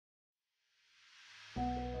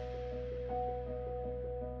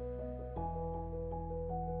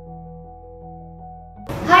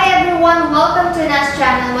everyone! Welcome to NASC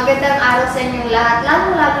channel. Magandang araw sa inyong lahat,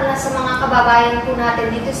 lalo-lalo na sa mga kababayan po natin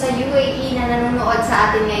dito sa UAE na nanonood sa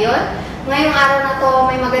atin ngayon. Ngayong araw na to,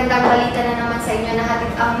 may magandang balita na naman sa inyo na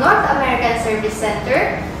hatid ang North American Service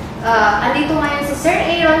Center. Andito ngayon si Sir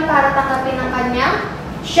Aaron para tanggapin ang kanyang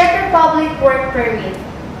Czech Republic work permit.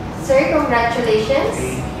 Sir, congratulations!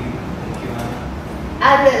 Thank you. Thank you, ma'am.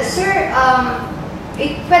 At sir,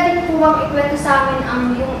 pwede niyo po bang ikwento sa amin ang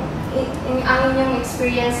inyong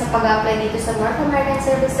experience sa pag-apply dito sa North American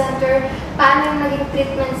Service Center? Paano yung naging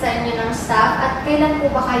treatment sa inyo ng staff? At kailan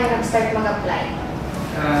po ba kayo nag-start mag-apply?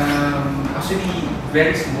 Actually,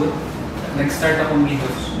 very smooth. Nag-start ako mid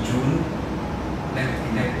of June.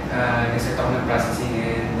 Nag-start ako ng processing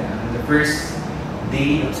and the first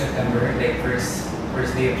day of September, like first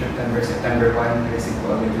day of September 1, na-receive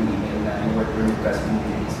ko agad yung email na yung work permit customer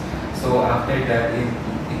days. So after that,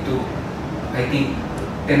 it took, I think,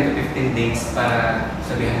 10 to 15 days para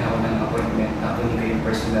sabihan ako ng appointment. Ako yung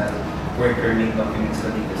personal work permit documents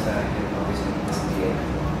ko dito sa office ng SDA.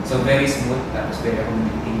 So very smooth, tapos very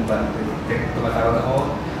accommodating. Tumatawag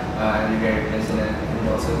ako, nag-reply sila, and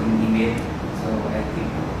also in email. So I think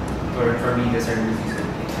for me, the service is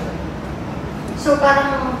okay. So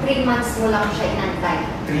parang 3 months mo lang siya inantay?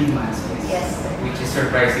 3 months, yes. Sir. Which is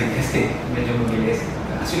surprising kasi medyo mabilis.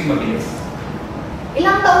 Actually, mabilis.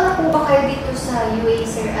 Ilang taon na po ba kayo dito sa UAE,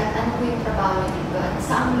 sir? At ano po yung trabaho niyo dito? At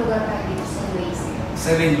saang lugar kayo dito sa UAE, sir?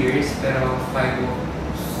 7 years, pero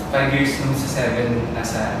 5 years nung sa 7,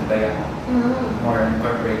 nasa Dubai ako. More on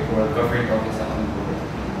corporate world, corporate office ako ng Dubai.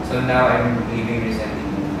 So now, I'm living residing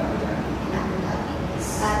in Abu Dhabi.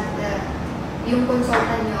 At yung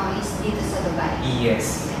consultant nyo is dito sa Dubai?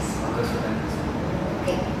 Yes. Consultant.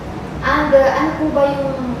 Okay. And ano po ba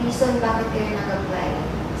yung reason bakit kayo nag-apply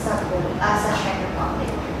sa Czech Republic?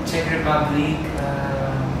 Czech Republic,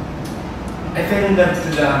 I fell in love to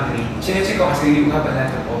the country. Chinecheck ko kasi you have a lot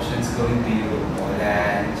of options going to Europe,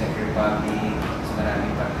 Poland, Czech Republic, so marami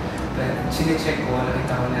pa. But chinecheck ko,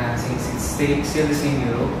 nakita ko na since it's still the same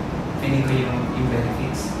Europe, feeling ko yung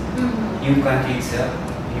benefits, yung country itself,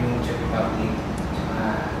 yung Czech Republic,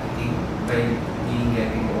 tsaka I think by being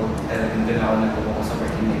getting old, talagang doon ako nagpupo sa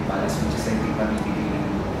working balance, which is I think pamibigay ng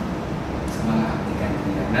sa mga applicant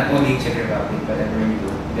nila. Not only Czech Republic, but everywhere you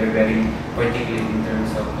go, they're very particular in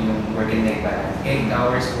terms of yung working life balance. 8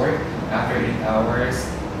 hours work, after 8 hours,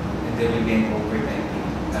 there will be an overtime pay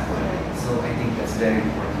after that. So I think that's very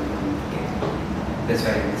important to get. That's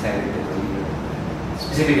why I decided to go here,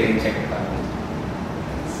 specifically in Czech Republic.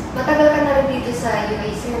 Matagal ka na rin dito sa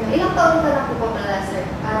UAE, sir. Ilang taon ka na po pa pala, sir?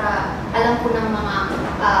 Para alam po ng mga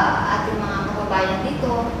ating mga kababayan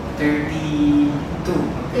dito. 32.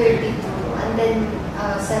 32. And then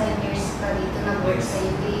 7 years ka dito nag-work sa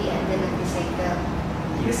UAE and then nag-decide ka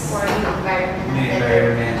for new environment. New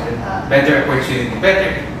environment, better opportunity,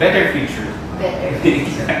 better future. Better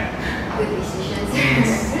future. Good decisions.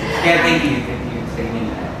 Yes. Yeah, thank you. Thank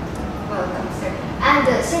you. Welcome, sir. And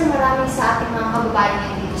sir, marami sa ating mga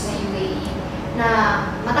kababayan dito sa UAE na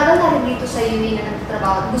matagal na rin dito sa UAE na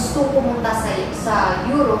nagtatrabaho. Gusto pumunta sa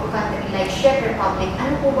Europe country like Czech Republic.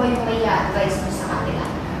 Ano po ba yung may advice mo sa kanila?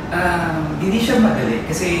 Hindi siya madali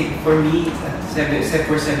kasi for me,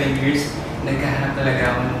 for 7 years, naghahanap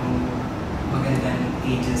talaga ako ng magandang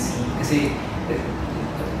agency kasi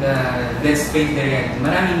let's face the reality.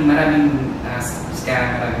 Maraming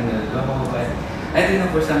scam, maraming naloloko, but I don't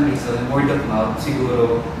know, for some reason, word of mouth,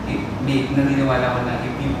 siguro, naniniwala ko na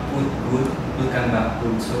if you put good, will come back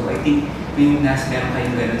good. So I think yung NASC meron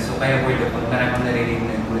kayong ganun. So kaya word of mouth, maraming narinig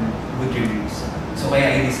na good reviews. So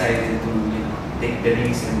kaya I decided to take the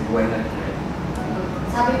risk and why not try.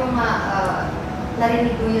 Sabi mo nga,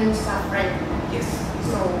 narinig mo yun sa friend mo. Yes.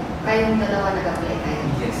 So, kayong dalawa nag-apply kayo?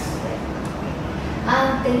 Yes.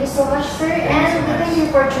 Thank you so much, sir. And thank you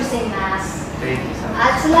for choosing NASC. Thank you so much.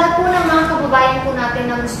 At sa lahat po ng mga kababayan po natin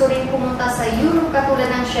na gusto rin pumunta sa Europe katulad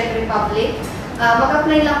ng Czech Republic,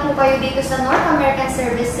 mag-apply lang po kayo dito sa North American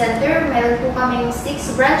Service Center. Meron po kaming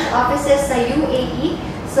 6 branch offices sa UAE.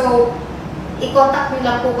 So, i-contact nyo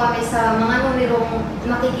lang po kami sa mga numerong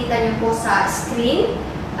makikita nyo po sa screen.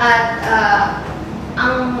 At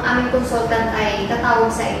ang aming consultant ay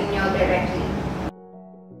tatawag sa inyo directly.